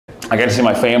I got to see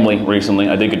my family recently.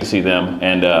 I did get to see them,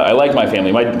 and I like my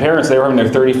family. My parents, they were having their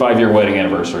 35-year wedding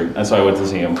anniversary. That's why I went to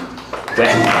see them.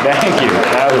 Thank you.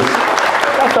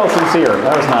 That felt sincere.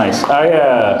 That was nice.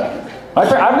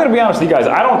 I'm going to be honest with you guys.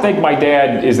 I don't think my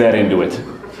dad is that into it.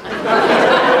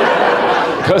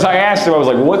 Because I asked him, I was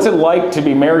like, what's it like to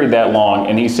be married that long?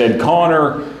 And he said,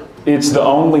 Connor, it's the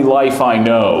only life I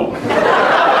know.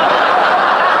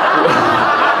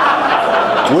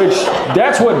 Which,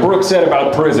 that's what Brooke said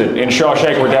about prison in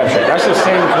Shawshank Redemption. That's the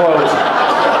same quote